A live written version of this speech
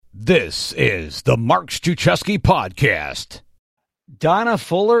This is the Mark Struczewski podcast. Donna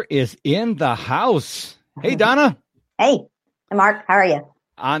Fuller is in the house. Hey, Donna. Hey, Mark. How are you?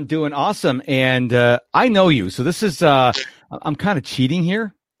 I'm doing awesome. And I know you. So this is, I'm kind of cheating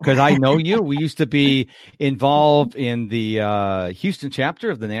here because I know you. We used to be involved in the Houston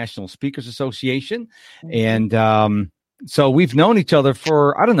chapter of the National Speakers Association. And so we've known each other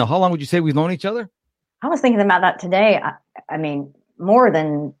for, I don't know, how long would you say we've known each other? I was thinking about that today. I mean, more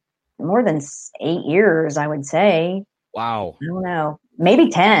than 8 years, I would say. Wow. I don't know.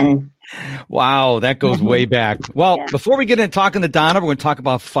 Maybe 10. Wow, that goes way back. Well, Before we get into talking to Donna, we're going to talk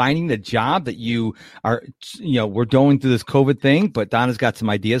about finding the job that you are, we're going through this COVID thing, but Donna's got some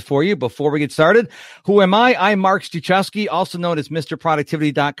ideas for you. Before we get started, who am I? I'm Mark Struczewski, also known as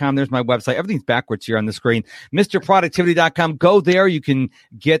MrProductivity.com. There's my website. Everything's backwards here on the screen. MrProductivity.com. Go there. You can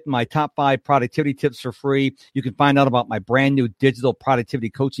get my top 5 productivity tips for free. You can find out about my brand new digital productivity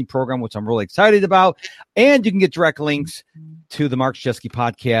coaching program, which I'm really excited about. And you can get direct links to the Mark Struczewski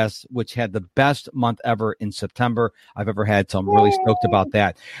podcast, which had the best month ever in September I've ever had. So I'm really stoked about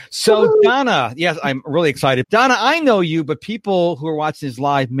that. So Donna, yes, I'm really excited. Donna, I know you, but people who are watching this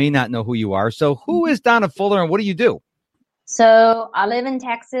live may not know who you are. So who is Donna Fuller and what do you do? So I live in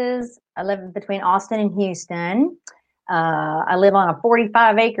Texas. I live between Austin and Houston. I live on a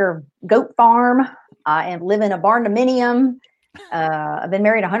 45-acre goat farm. I live in a barn dominium. I've been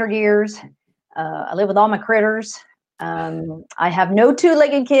married 100 years. I live with all my critters. I have no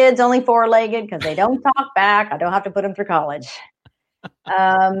 2-legged kids, only 4-legged because they don't talk back. I don't have to put them through college.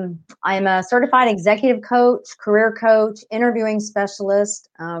 I'm a certified executive coach, career coach, interviewing specialist.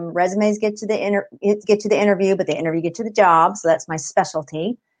 Resumes get to the interview, but the interview get to the job. So that's my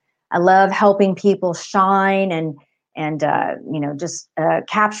specialty. I love helping people shine and just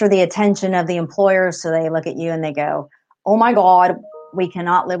capture the attention of the employer. So they look at you and they go, "Oh my God, we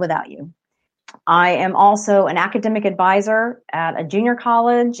cannot live without you." I am also an academic advisor at a junior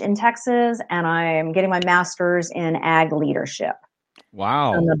college in Texas, and I'm getting my master's in ag leadership.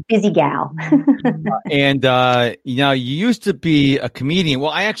 Wow. I'm a busy gal. And, you used to be a comedian.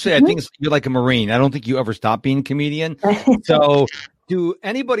 Well, I think you're like a Marine. I don't think you ever stopped being a comedian. So do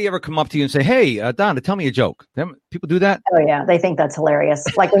anybody ever come up to you and say, "Hey, Donna, tell me a joke"? People do that? Oh, yeah. They think that's hilarious.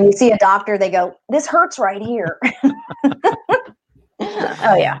 Like when you see a doctor, they go, "This hurts right here."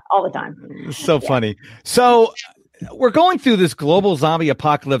 Oh, yeah, all the time. So funny. So we're going through this global zombie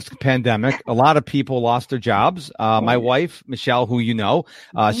apocalypse pandemic. A lot of people lost their jobs. My wife, Michelle, who you know,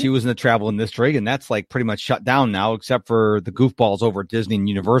 she was in the travel industry, and that's like pretty much shut down now, except for the goofballs over at Disney and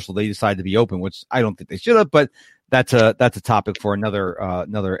Universal. They decided to be open, which I don't think they should have, but that's a topic for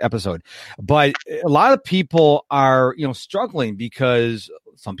another episode. But a lot of people are, struggling because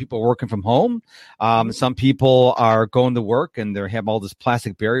some people are working from home. Some people are going to work and they have all this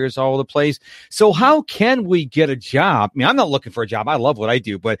plastic barriers all over the place. So how can we get a job? I mean, I'm not looking for a job. I love what I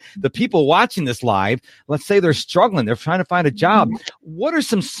do, but the people watching this live, let's say they're struggling. They're trying to find a job. What are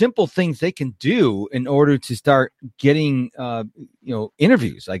some simple things they can do in order to start getting,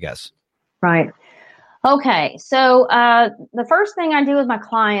 interviews, I guess? Right. Okay. So the first thing I do with my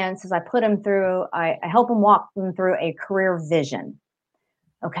clients is I help them walk them through a career vision.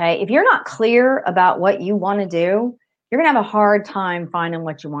 Okay. If you're not clear about what you want to do, you're going to have a hard time finding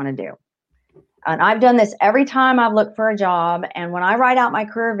what you want to do. And I've done this every time I've looked for a job. And when I write out my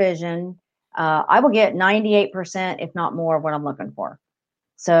career vision, I will get 98%, if not more, of what I'm looking for.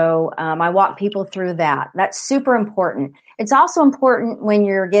 So I walk people through that. That's super important. It's also important when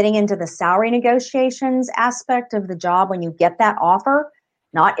you're getting into the salary negotiations aspect of the job, when you get that offer,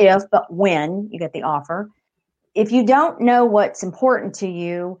 not if, but when you get the offer. If you don't know what's important to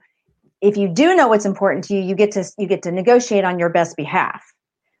you, if you do know what's important to you, you get to negotiate on your best behalf.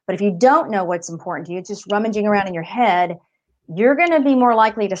 But if you don't know what's important to you, it's just rummaging around in your head, you're going to be more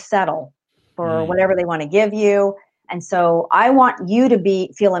likely to settle for whatever they want to give you. And so I want you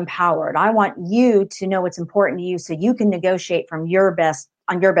to feel empowered. I want you to know what's important to you so you can negotiate on your best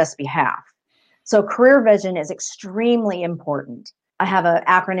behalf. So career vision is extremely important. I have an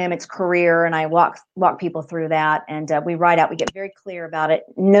acronym, it's CAREER, and I walk people through that. And we get very clear about it,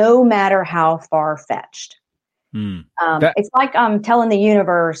 no matter how far-fetced. It's like I'm telling the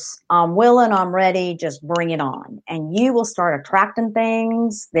universe, I'm willing, I'm ready, just bring it on. And you will start attracting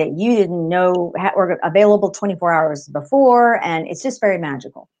things that you didn't know were available 24 hours before. And it's just very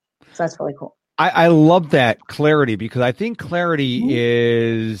magical. So that's really cool. I love that clarity, because I think clarity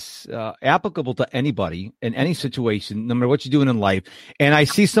is applicable to anybody in any situation, no matter what you're doing in life. And I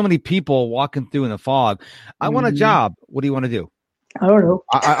see so many people walking through in the fog. I want a job. What do you want to do? I don't know.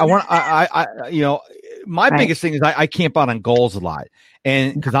 I want, my biggest thing is I camp out on goals a lot.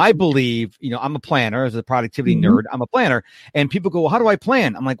 And because I believe, I'm a planner as a productivity nerd, I'm a planner, and people go, well, how do I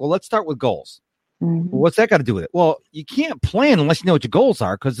plan? I'm like, well, let's start with goals. Well, what's that got to do with it? Well, you can't plan unless you know what your goals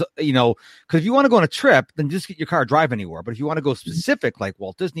are. Because if you want to go on a trip, then just get your car, drive anywhere. But if you want to go specific, like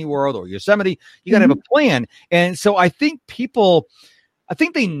Walt Disney World or Yosemite, you got to have a plan. And so I think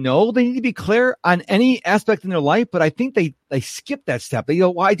they know they need to be clear on any aspect in their life, but I think they skip that step. They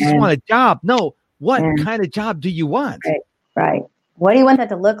go, well, I just want a job. No, what kind of job do you want? Right. What do you want that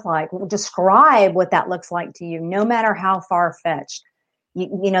to look like? Well, describe what that looks like to you, no matter how far-fetched.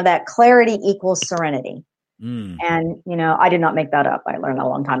 You know, that clarity equals serenity. And, I did not make that up. I learned that a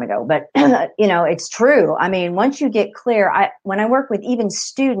long time ago, but, it's true. I mean, once you get clear, when I work with even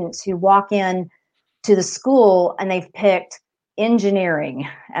students who walk in to the school and they've picked engineering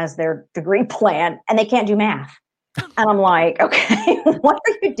as their degree plan and they can't do math. And I'm like, okay, what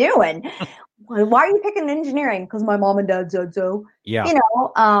are you doing? Why are you picking engineering? Because my mom and dad said so. Yeah.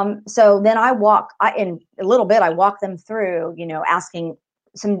 So then I walk them through, asking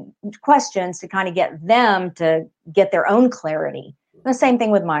some questions to kind of get them to get their own clarity. And the same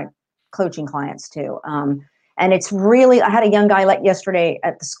thing with my coaching clients too. And it's really, I had a young guy like yesterday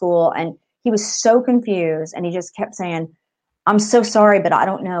at the school and he was so confused and he just kept saying, I'm so sorry, but I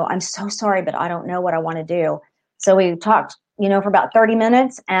don't know. I'm so sorry, but I don't know what I want to do. So we talked, for about 30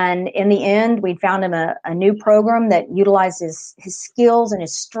 minutes. And in the end, we found him a new program that utilizes his skills and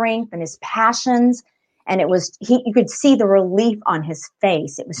his strength and his passions. And you could see the relief on his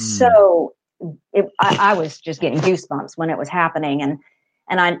face. It was I was just getting goosebumps when it was happening. And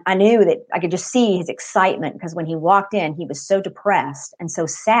I knew that I could just see his excitement because when he walked in, he was so depressed and so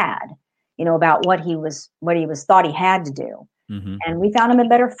sad, about what he thought he had to do. And we found him a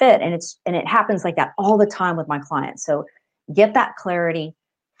better fit. And it happens like that all the time with my clients. So get that clarity,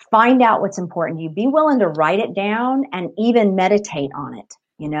 find out what's important to you, be willing to write it down and even meditate on it,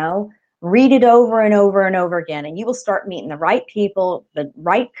 read it over and over and over again. And you will start meeting the right people, the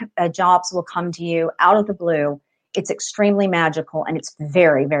right jobs will come to you out of the blue. It's extremely magical and it's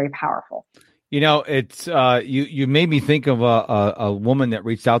very, very powerful. It's you made me think of a woman that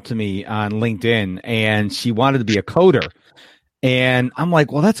reached out to me on LinkedIn and she wanted to be a coder. And I'm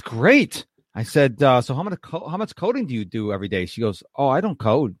like, well, that's great. I said, so how much coding do you do every day? She goes, oh, I don't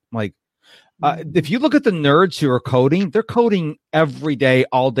code. I'm like, if you look at the nerds who are coding, they're coding every day,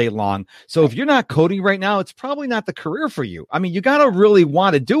 all day long. So if you're not coding right now, it's probably not the career for you. I mean, you got to really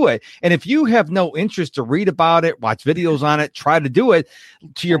want to do it. And if you have no interest to read about it, watch videos on it, try to do it,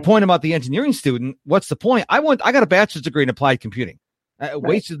 to your point about the engineering student, what's the point? I got a bachelor's degree in applied computing.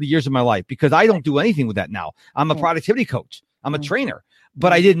 Wasted the years of my life because I don't do anything with that now. I'm a productivity coach. I'm a trainer.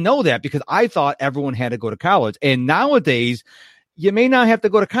 But I didn't know that because I thought everyone had to go to college. And nowadays, you may not have to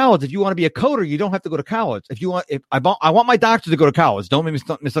go to college. If you want to be a coder, you don't have to go to college. I want my doctor to go to college. Don't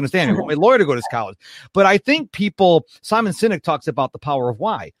misunderstand me. I want my lawyer to go to college. But I think Simon Sinek talks about the power of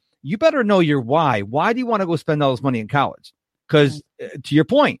why. You better know your why. Why do you want to go spend all this money in college? Because to your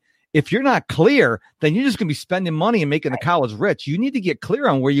point, if you're not clear, then you're just going to be spending money and making the college rich. You need to get clear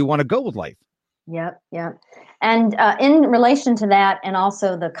on where you want to go with life. Yep. And in relation to that, and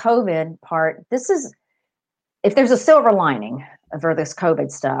also the COVID part, if there's a silver lining for this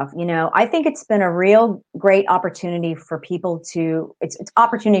COVID stuff, I think it's been a real great opportunity for people it's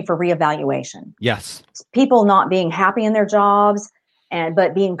opportunity for reevaluation. Yes. People not being happy in their jobs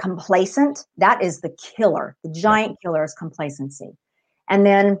but being complacent. That is the killer. The giant killer is complacency. And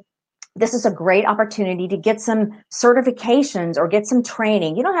then this is a great opportunity to get some certifications or get some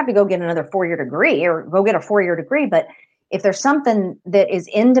training. You don't have to go get another 4-year degree or go get a 4-year degree, but if there's something that is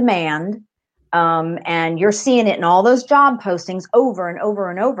in demand and you're seeing it in all those job postings over and over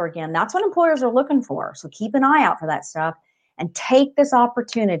and over again, that's what employers are looking for. So keep an eye out for that stuff and take this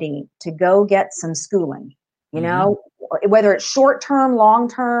opportunity to go get some schooling, whether it's short-term,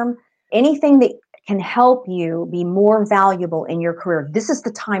 long-term, anything that can help you be more valuable in your career. This is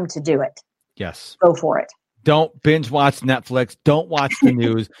the time to do it. Yes. Go for it. Don't binge watch Netflix. Don't watch the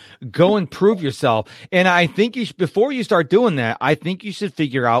news. Go and prove yourself. And I think before you start doing that, I think you should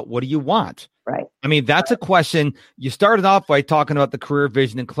figure out, what do you want? Right. I mean, that's a question. You started off by talking about the career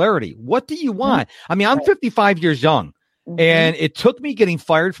vision and clarity. What do you want? I mean, I'm 55 years young. And it took me getting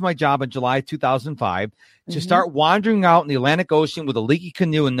fired from my job in July 2005 to start wandering out in the Atlantic Ocean with a leaky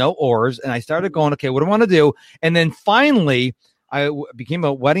canoe and no oars. And I started going, okay, what do I want to do? And then finally, became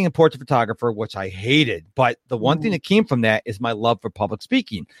a wedding and portrait photographer, which I hated. But the one thing that came from that is my love for public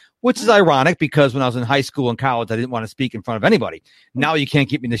speaking, which is ironic because when I was in high school and college, I didn't want to speak in front of anybody. Now you can't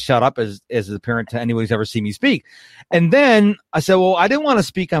get me to shut up as a parent to anyone who's ever seen me speak. And then I said, well, I didn't want to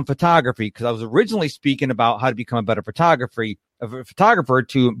speak on photography because I was originally speaking about how to become a better photographer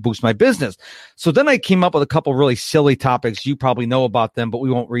to boost my business. So then I came up with a couple really silly topics. You probably know about them, but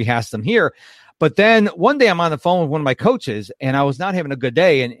we won't rehash them here. But then one day I'm on the phone with one of my coaches and I was not having a good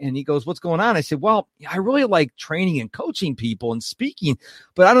day. And he goes, what's going on? I said, well, I really like training and coaching people and speaking,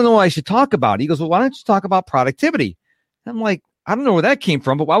 but I don't know what I should talk about. He goes, well, why don't you talk about productivity? I'm like, I don't know where that came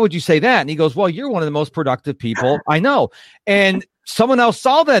from, but why would you say that? And he goes, well, you're one of the most productive people I know. And someone else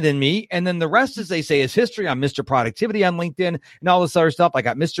saw that in me. And then the rest, as they say, is history. I'm Mr. Productivity on LinkedIn and all this other stuff. I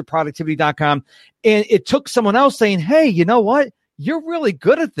got MrProductivity.com. And it took someone else saying, hey, you know what? You're really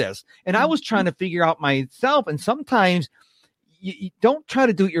good at this. And I was trying to figure out myself. And sometimes you don't try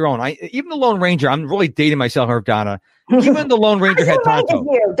to do it your own. Even the Lone Ranger, I'm really dating myself here, Donna. Even the Lone Ranger had Tonto.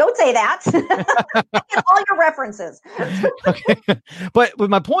 Don't say that. All your references. Okay. But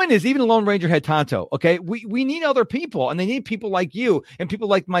my point is, even the Lone Ranger had Tonto. Okay. We need other people, and they need people like you and people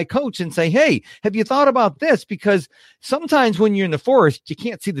like my coach and say, hey, have you thought about this? Because sometimes when you're in the forest, you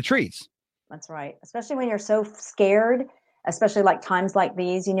can't see the trees. That's right. Especially when you're so scared, especially like times like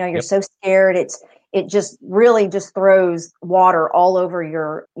these, you're so scared. It just really just throws water all over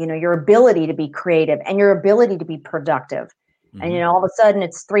your ability to be creative and your ability to be productive. Mm-hmm. And, all of a sudden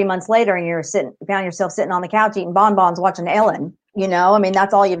it's 3 months later and you found yourself sitting on the couch eating bonbons, watching Ellen,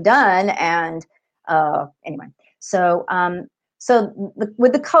 that's all you've done. And, anyway, so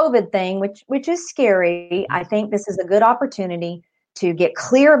with the COVID thing, which is scary, I think this is a good opportunity to get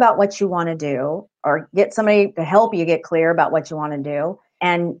clear about what you want to do, or get somebody to help you get clear about what you want to do.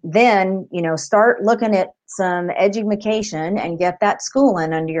 And then, start looking at some education and get that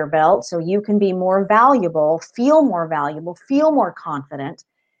schooling under your belt so you can be more valuable, feel more confident,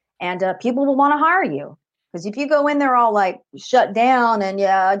 and people will want to hire you. Because if you go in there all like shut down and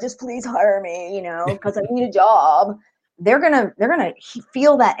just please hire me, because I need a job, they're gonna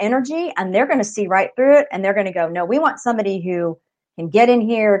feel that energy and they're gonna see right through it and they're gonna go, no, we want somebody who can get in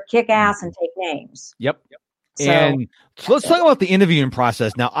here, kick ass, and take names. Yep. So let's talk about the interviewing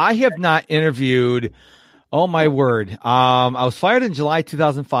process. Now, I have not interviewed. Oh, my word. I was fired in July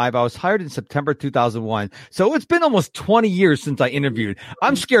 2005. I was hired in September 2001. So it's been almost 20 years since I interviewed.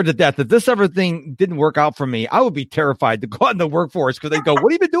 I'm scared to death. If this everything didn't work out for me, I would be terrified to go out in the workforce because they go, what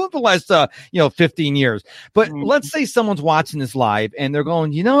have you been doing for the last, 15 years? But let's say someone's watching this live and they're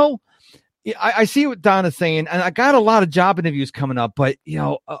going, I see what Donna's saying, and I got a lot of job interviews coming up, but,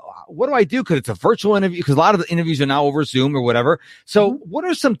 what do I do? Because it's a virtual interview, because a lot of the interviews are now over Zoom or whatever. So what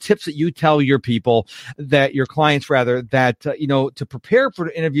are some tips that you tell your clients that, to prepare for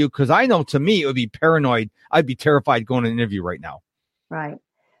the interview? Because I know to me, it would be paranoid. I'd be terrified going to an interview right now. Right.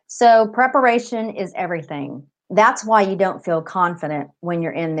 So preparation is everything. That's why you don't feel confident when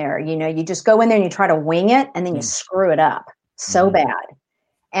you're in there. You just go in there and you try to wing it, and then you screw it up so bad.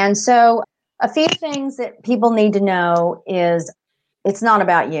 And so a few things that people need to know is it's not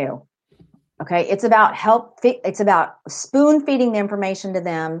about you. Okay. It's about it's about spoon feeding the information to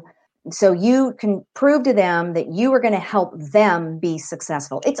them so you can prove to them that you are going to help them be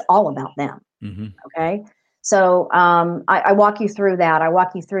successful. It's all about them. Mm-hmm. Okay. So I walk you through that. I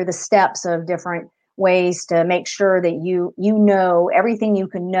walk you through the steps of different ways to make sure that you know everything you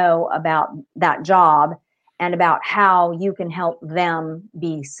can know about that job and about how you can help them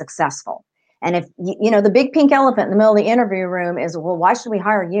be successful. And if, the big pink elephant in the middle of the interview room is, well, why should we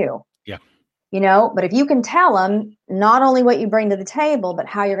hire you? Yeah. But if you can tell them not only what you bring to the table, but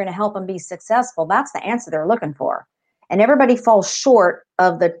how you're going to help them be successful, that's the answer they're looking for. And everybody falls short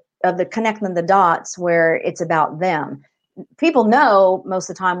of the connecting the dots where it's about them. People know most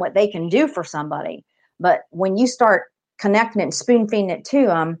of the time what they can do for somebody. But when you start connecting it and spoon feeding it to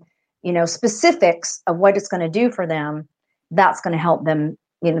them, specifics of what it's going to do for them, that's going to help them,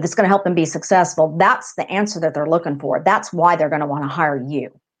 that's going to help them be successful. That's the answer that they're looking for. That's why they're going to want to hire you.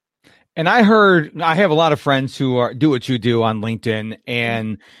 And I have a lot of friends who do what you do on LinkedIn,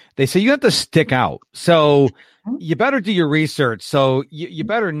 and they say you have to stick out. So you better do your research. So you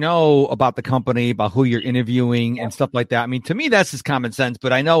better know about the company, about who you're interviewing and stuff like that. I mean, to me, that's just common sense.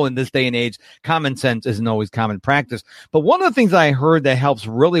 But I know in this day and age, common sense isn't always common practice. But one of the things I heard that helps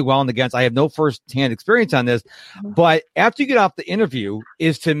really well, and again, I have no firsthand experience on this, but after you get off the interview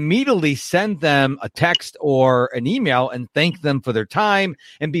is to immediately send them a text or an email and thank them for their time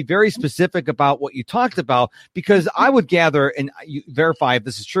and be very specific about what you talked about. Because I would gather, and you verify if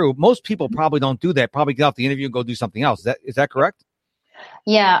this is true, most people probably don't do that. Probably get off the interview and go do something else. Is that correct?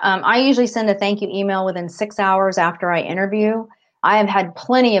 Yeah. I usually send a thank you email within 6 hours after I interview. I have had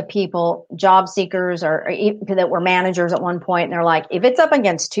plenty of people, job seekers or that were managers at one point, and they're like, if it's up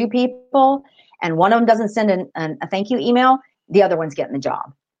against 2 people and one of them doesn't send a thank you email, the other one's getting the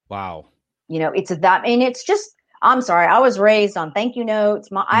job. Wow. It's that, and it's just, I'm sorry, I was raised on thank you notes.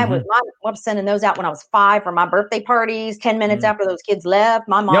 I was sending those out when I was 5 for my birthday parties, 10 minutes after those kids left.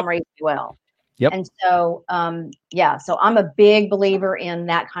 My mom raised me well. Yep. And so, so I'm a big believer in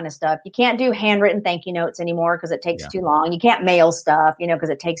that kind of stuff. You can't do handwritten thank you notes anymore because it takes too long. You can't mail stuff, because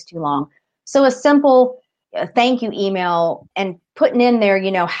it takes too long. So a simple thank you email and putting in there,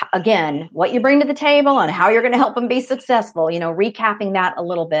 again, what you bring to the table and how you're going to help them be successful, recapping that a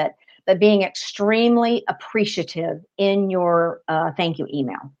little bit, but being extremely appreciative in your thank you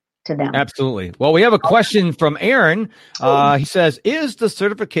email to them. Absolutely. Well, we have a question from Aaron. He says, is the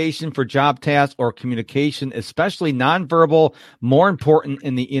certification for job tasks or communication, especially nonverbal, more important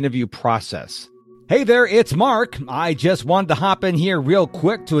in the interview process? Hey there, it's Mark. I just wanted to hop in here real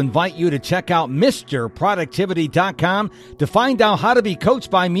quick to invite you to check out MrProductivity.com to find out how to be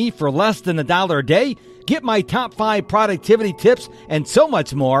coached by me for less than $1 a day. Get my top 5 productivity tips and so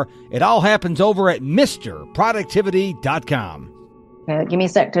much more. It all happens over at MrProductivity.com. Give me a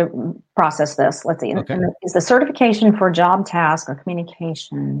sec to process this. Let's see. Okay. Is the certification for job task or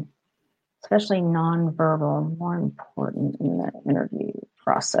communication, especially nonverbal, more important in the interview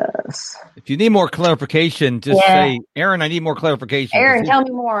process? If you need more clarification, just say, Aaron, I need more clarification. Aaron, tell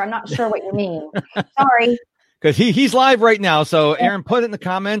me more. I'm not sure what you mean. Sorry. Because he's live right now. So Aaron, put it in the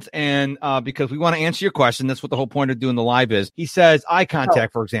comments, and because we want to answer your question, that's what the whole point of doing the live is. He says eye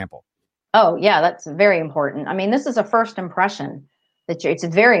contact, for example. Oh, yeah, that's very important. I mean, this is a first impression. It's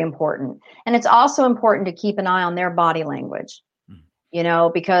very important. And it's also important to keep an eye on their body language,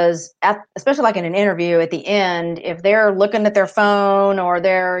 because especially like in an interview at the end, if they're looking at their phone or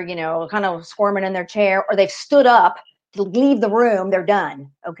they're, kind of squirming in their chair or they've stood up to leave the room, they're done.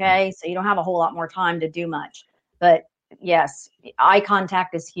 Okay. So you don't have a whole lot more time to do much. But yes, eye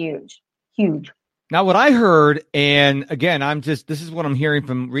contact is huge, huge. Now, what I heard, and again, this is what I'm hearing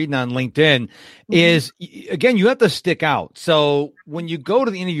from reading on LinkedIn, is, again, you have to stick out. So when you go to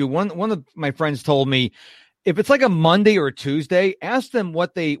the interview, one of my friends told me, if it's like a Monday or a Tuesday, ask them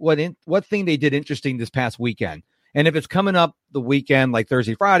what thing they did interesting this past weekend. And if it's coming up the weekend, like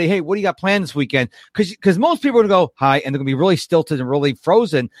Thursday, Friday, hey, what do you got planned this weekend? Because most people are going to go, hi, and they're going to be really stilted and really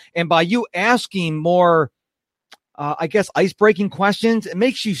frozen. And by you asking more, I guess, ice-breaking questions, it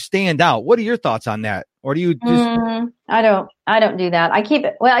makes you stand out. What are your thoughts on that? Or do you just... I don't do that. I keep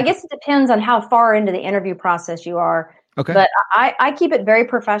it, well, I guess it depends on how far into the interview process you are. Okay. But I keep it very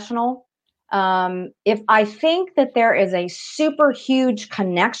professional. If I think that there is a super huge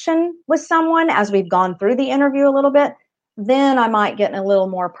connection with someone as we've gone through the interview a little bit, then I might get a little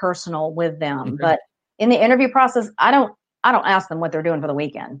more personal with them. Okay. But in the interview process, I don't ask them what they're doing for the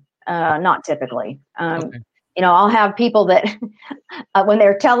weekend. Not typically. Okay. I'll have people that when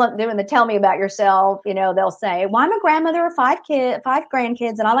they're doing the tell me about yourself, they'll say, well, I'm a grandmother of 5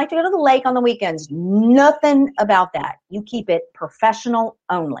 grandkids, and I like to go to the lake on the weekends. Nothing about that. You keep it professional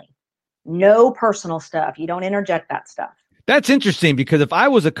only. No personal stuff. You don't interject that stuff. That's interesting, because if I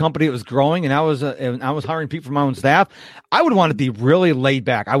was a company that was growing and I was hiring people for my own staff, I would want to be really laid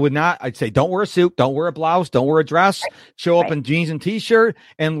back. I'd say, don't wear a suit, don't wear a blouse, don't wear a dress, show up in jeans and t-shirt,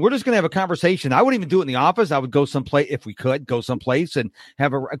 and we're just going to have a conversation. I wouldn't even do it in the office. I would go someplace, if we could, and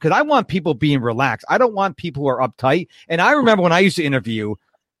because I want people being relaxed. I don't want people who are uptight. And I remember when I used to interview,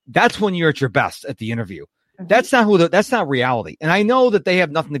 that's when you're at your best at the interview. That's not reality. And I know that they have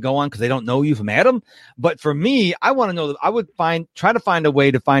nothing to go on because they don't know you from Adam. But for me, I want to know that I would try to find a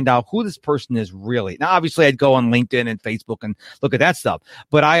way to find out who this person is really. Now, obviously, I'd go on LinkedIn and Facebook and look at that stuff.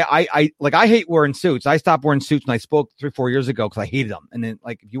 But I hate wearing suits. I stopped wearing suits when I spoke 3-4 years ago because I hated them. And then,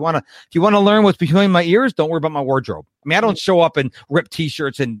 like, if you want to learn what's behind my ears, don't worry about my wardrobe. I mean, I don't show up in ripped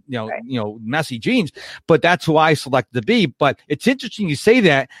t-shirts and messy jeans, but that's who I selected to be. But it's interesting you say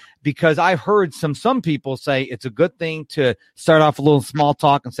that, because I've heard some people say it's a good thing to start off a little small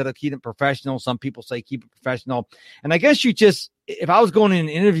talk instead of keeping it professional. Some people say keep it professional. And I guess if I was going in an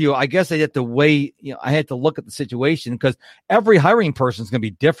interview, I guess I had to weigh, I had to look at the situation, because every hiring person is going to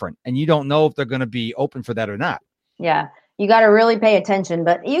be different, and you don't know if they're going to be open for that or not. Yeah. You got to really pay attention,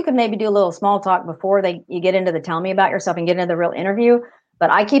 but you can maybe do a little small talk before you get into the tell me about yourself and get into the real interview.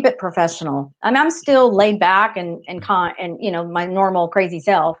 But I keep it professional. I mean, I'm still laid back and my normal crazy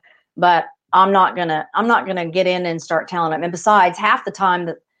self, but I'm not gonna get in and start telling them. And besides, half the time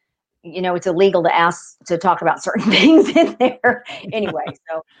that it's illegal to talk about certain things in there anyway.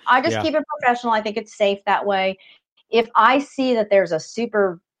 So I just keep it professional. I think it's safe that way. If I see that there's a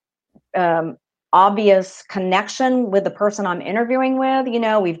super obvious connection with the person I'm interviewing with,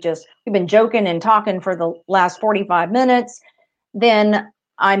 we've been joking and talking for the last 45 minutes, then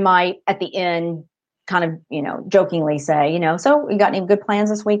I might at the end kind of, jokingly say, so you got any good plans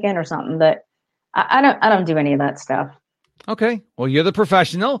this weekend or something? But I don't do any of that stuff. Okay. Well, you're the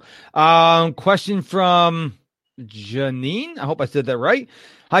professional. Question from Janine. I hope I said that right.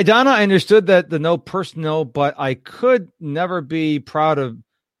 Hi, Donna. I understood that the no personal, but I could never be proud of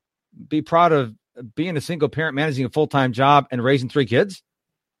being a single parent, managing a full-time job and raising 3 kids.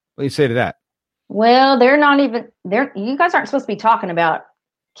 What do you say to that? Well, they're not even there. You guys aren't supposed to be talking about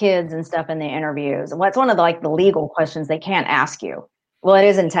kids and stuff in the interviews. What's one of the legal questions they can't ask you? Well, it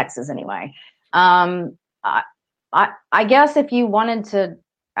is in Texas anyway. I guess if you wanted to,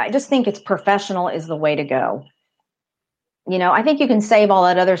 I just think it's professional is the way to go. I think you can save all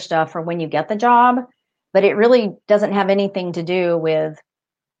that other stuff for when you get the job, but it really doesn't have anything to do with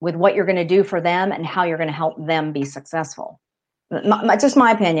what you're going to do for them and how you're going to help them be successful. Just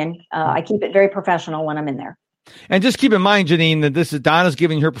my opinion. I keep it very professional when I'm in there. And just keep in mind, Janine, that this is Donna's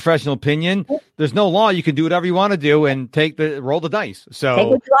giving her professional opinion. There's no law. You can do whatever you want to do and roll the dice. So take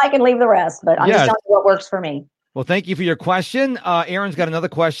what you like and leave the rest. But I'm just telling you what works for me. Well, thank you for your question. Aaron's got another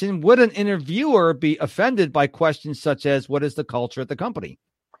question. Would an interviewer be offended by questions such as, what is the culture at the company?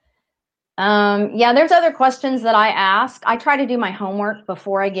 There's other questions that I ask. I try to do my homework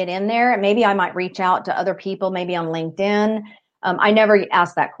before I get in there. Maybe I might reach out to other people, maybe on LinkedIn. I never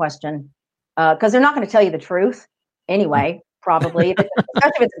ask that question because they're not going to tell you the truth anyway, probably.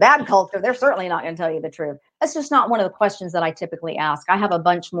 Especially if it's a bad culture, they're certainly not going to tell you the truth. That's just not one of the questions that I typically ask. I have a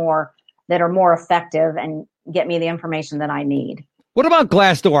bunch more that are more effective and get me the information that I need. What about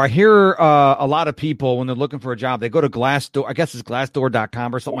Glassdoor? I hear a lot of people when they're looking for a job, they go to Glassdoor. I guess it's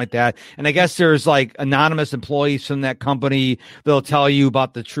glassdoor.com or something like that. And I guess there's anonymous employees from that company. They'll tell you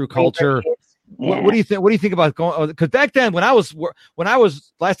about the true culture. Yeah. What do you think? What do you think about going? Because back then, when I was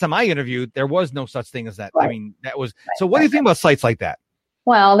last time I interviewed, there was no such thing as that. Right. I mean, that was so. What do you think about sites like that?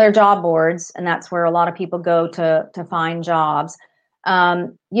 Well, they're job boards, and that's where a lot of people go to find jobs.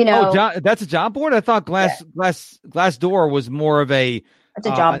 That's a job board. I thought Glassdoor was more of a. It's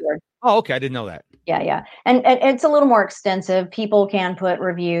a job board. Oh, okay. I didn't know that. Yeah, and it's a little more extensive. People can put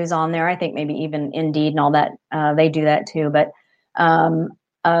reviews on there. I think maybe even Indeed and all that. They do that too, but.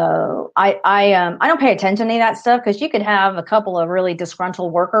 I don't pay attention to that stuff because you could have a couple of really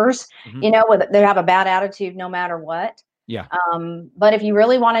disgruntled workers, they have a bad attitude no matter what. Yeah. But if you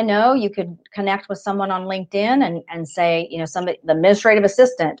really want to know, you could connect with someone on LinkedIn and say, somebody, the administrative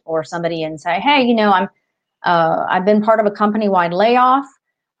assistant or somebody, and say, hey, I've been part of a company-wide layoff.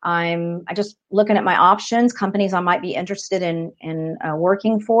 I'm just looking at my options, companies I might be interested in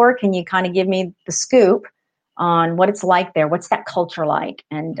working for. Can you kind of give me the scoop on what it's like there? What's that culture like?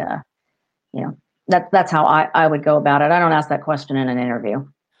 And, that's how I would go about it. I don't ask that question in an interview.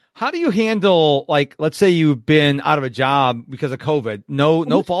 How do you handle, let's say you've been out of a job because of COVID,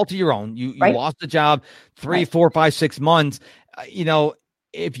 no fault of your own. You lost the job 3, 4, 5, 6 months.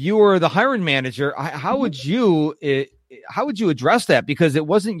 If you were the hiring manager, how would you address that? Because it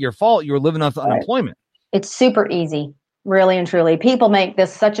wasn't your fault. You were living off unemployment. It's super easy, really and truly. People make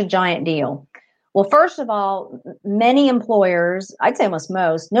this such a giant deal. Well, first of all, many employers, I'd say almost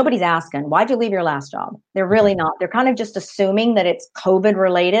most, nobody's asking, why'd you leave your last job? They're really not. They're kind of just assuming that it's COVID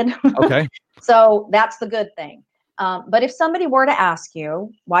related. Okay. So that's the good thing. But if somebody were to ask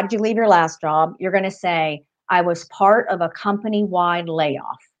you, why did you leave your last job? You're going to say, I was part of a company-wide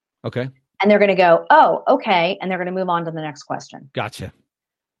layoff. Okay. And they're going to go, oh, okay. And they're going to move on to the next question. Gotcha.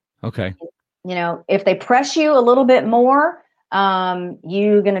 Okay. If they press you a little bit more,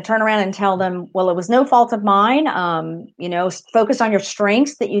 you're going to turn around and tell them, well, it was no fault of mine. Focus on your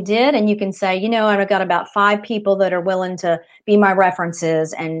strengths that you did. And you can say, I've got about 5 people that are willing to be my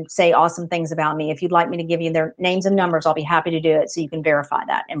references and say awesome things about me. If you'd like me to give you their names and numbers, I'll be happy to do it so you can verify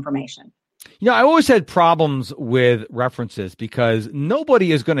that information. I always had problems with references because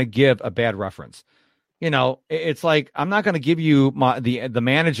nobody is going to give a bad reference. It's like, I'm not going to give you the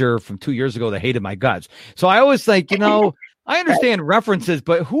manager from 2 years ago that hated my guts. So I always think, I understand references,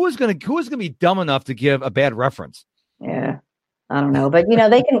 but who is going to be dumb enough to give a bad reference? Yeah, I don't know, but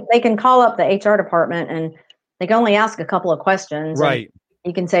they can call up the HR department and they can only ask a couple of questions. Right.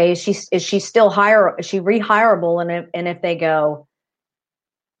 You can say, is she still is she rehireable? And if they go,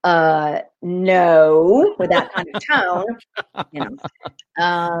 No, with that kind of tone,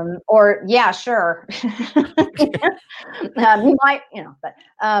 or yeah, sure. You might, but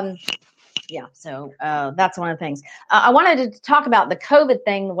yeah. So that's one of the things I wanted to talk about the COVID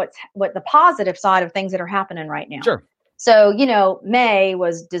thing. What the positive side of things that are happening right now. Sure. So, May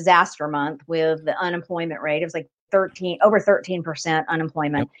was disaster month with the unemployment rate. It was like over 13%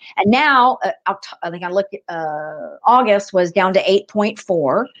 unemployment. Yep. And now I think I looked at August was down to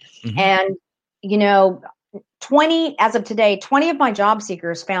 8.4. Mm-hmm. And, as of today, 20 of my job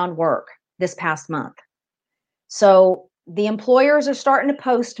seekers found work this past month. So the employers are starting to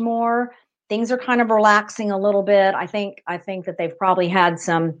post more. Things are kind of relaxing a little bit. I think that they've probably had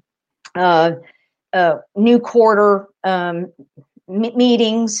some new quarter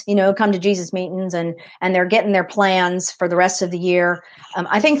meetings, come to Jesus meetings, and they're getting their plans for the rest of the year.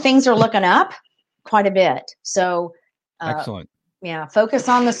 I think things are looking up quite a bit. So excellent. Yeah, focus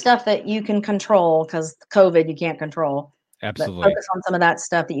on the stuff that you can control, because COVID you can't control. Absolutely. But focus on some of that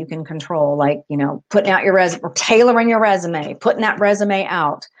stuff that you can control, like, putting out your resume, or tailoring your resume, putting that resume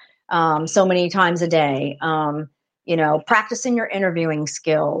out so many times a day, practicing your interviewing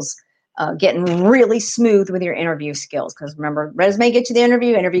skills, getting really smooth with your interview skills. Because remember, resume gets you the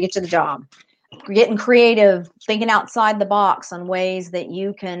interview gets you the job. Getting creative, thinking outside the box on ways that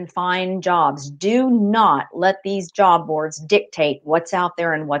you can find jobs. Do not let these job boards dictate what's out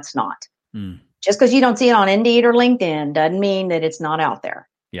there and what's not. Just because you don't see it on Indeed or LinkedIn doesn't mean that it's not out there.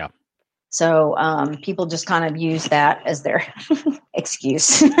 Yeah. So people just kind of use that as their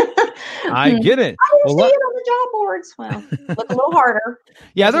excuse. I get it. I don't see it on the job boards. Well, look a little harder.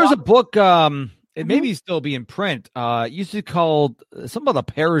 Yeah, there's a book. It may still be in print. Used to be called something about a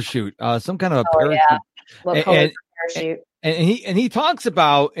parachute. Some kind of a parachute. Yeah. What color is a parachute? And he talks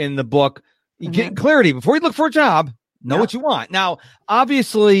about in the book, you get clarity before you look for a job. Know what you want. Now,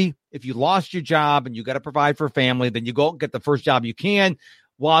 obviously, if you lost your job and you got to provide for a family, then you go get the first job you can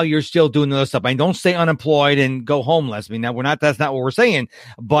while you're still doing the other stuff. I mean, don't stay unemployed and go homeless. I mean, that's not what we're saying,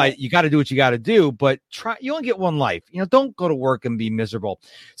 but you got to do what you got to do. But you only get one life. Don't go to work and be miserable.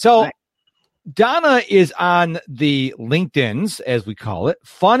 So Donna is on the LinkedIn's, as we call it,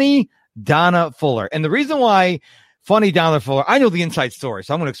 Funny Donna Fuller. And the reason why Funny Donna Fuller, I know the inside story,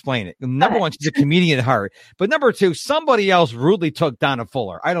 so I'm going to explain it. Number one, she's a comedian at heart. But number two, somebody else rudely took Donna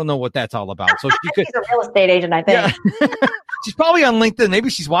Fuller. I don't know what that's all about. So she could, she's a real estate agent, I think. Yeah. She's probably on LinkedIn.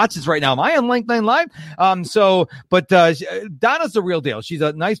 Maybe she's watching this right now. Am I on LinkedIn Live? But Donna's the real deal. She's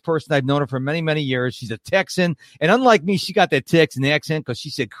a nice person. I've known her for many, many years. She's a Texan. And unlike me, she got that Texan accent because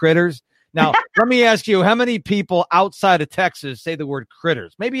she said critters. Now, let me ask you, how many people outside of Texas say the word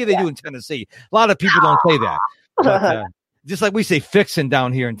critters? Maybe they do in Tennessee. A lot of people don't say that. But, just like we say fixing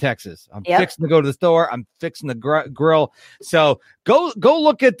down here in Texas. I'm fixing to go to the store. I'm fixing the grill. So go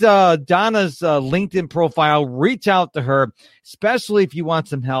look at Donna's LinkedIn profile. Reach out to her, especially if you want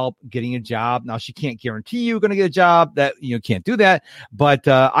some help getting a job. Now, she can't guarantee you're going to get a job. That you can't do that. But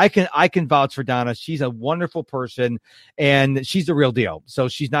I can vouch for Donna. She's a wonderful person, and she's the real deal. So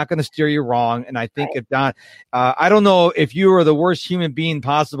she's not going to steer you wrong. And I think if Don, I don't know if you were the worst human being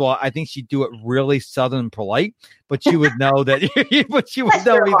possible. I think she'd do it really Southern polite. But you would know that. But you would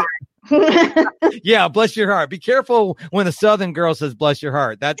know either. Yeah, bless your heart. Be careful when a Southern girl says "bless your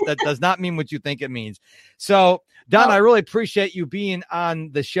heart." That does not mean what you think it means. So, Donna, I really appreciate you being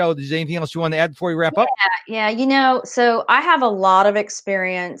on the show. Is there anything else you want to add before we wrap up? Yeah. So I have a lot of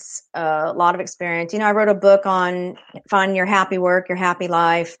experience. I wrote a book on finding your happy work, your happy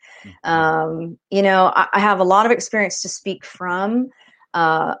life. I have a lot of experience to speak from.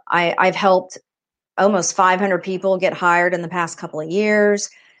 I've helped almost 500 people get hired in the past couple of years.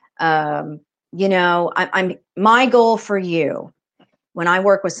 I'm my goal for you when I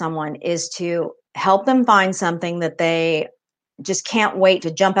work with someone is to help them find something that they just can't wait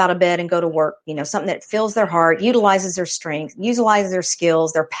to jump out of bed and go to work. Something that fills their heart, utilizes their strengths, utilizes their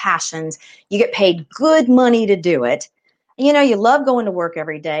skills, their passions. You get paid good money to do it. You love going to work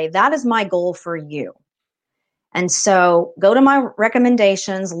every day. That is my goal for you. And so go to my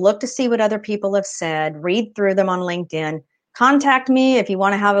recommendations, look to see what other people have said, read through them on LinkedIn, contact me if you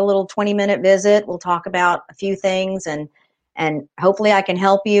want to have a little 20-minute visit. We'll talk about a few things and hopefully I can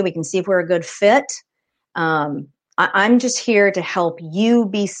help you. We can see if we're a good fit. I'm just here to help you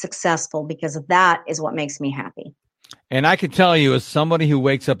be successful because that is what makes me happy. And I can tell you, as somebody who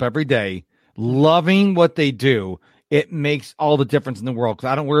wakes up every day loving what they do, it makes all the difference in the world because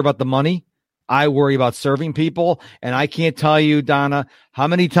I don't worry about the money. I worry about serving people. And I can't tell you, Donna, how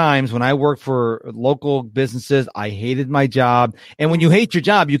many times when I worked for local businesses, I hated my job. And when you hate your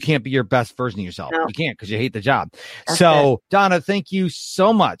job, you can't be your best version of yourself. No. You can't because you hate the job. That's so, it. Donna, thank you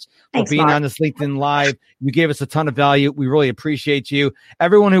so much for being on this LinkedIn Live. You gave us a ton of value. We really appreciate you.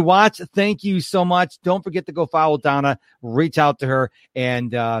 Everyone who watched, thank you so much. Don't forget to go follow Donna, reach out to her,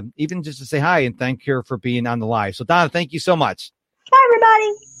 and even just to say hi and thank her for being on the live. So, Donna, thank you so much. Bye,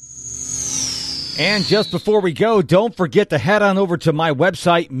 everybody. And just before we go, don't forget to head on over to my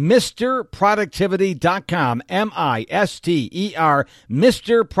website, MrProductivity.com,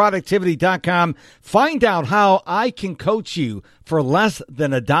 MISTER, MrProductivity.com. Find out how I can coach you for less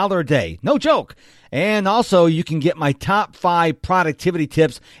than $1 a day. No joke. And also, you can get my top 5 productivity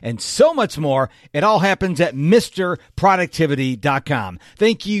tips and so much more. It all happens at MrProductivity.com.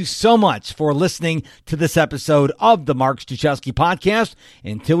 Thank you so much for listening to this episode of the Mark Struczewski Podcast.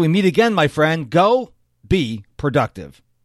 Until we meet again, my friend, go be productive.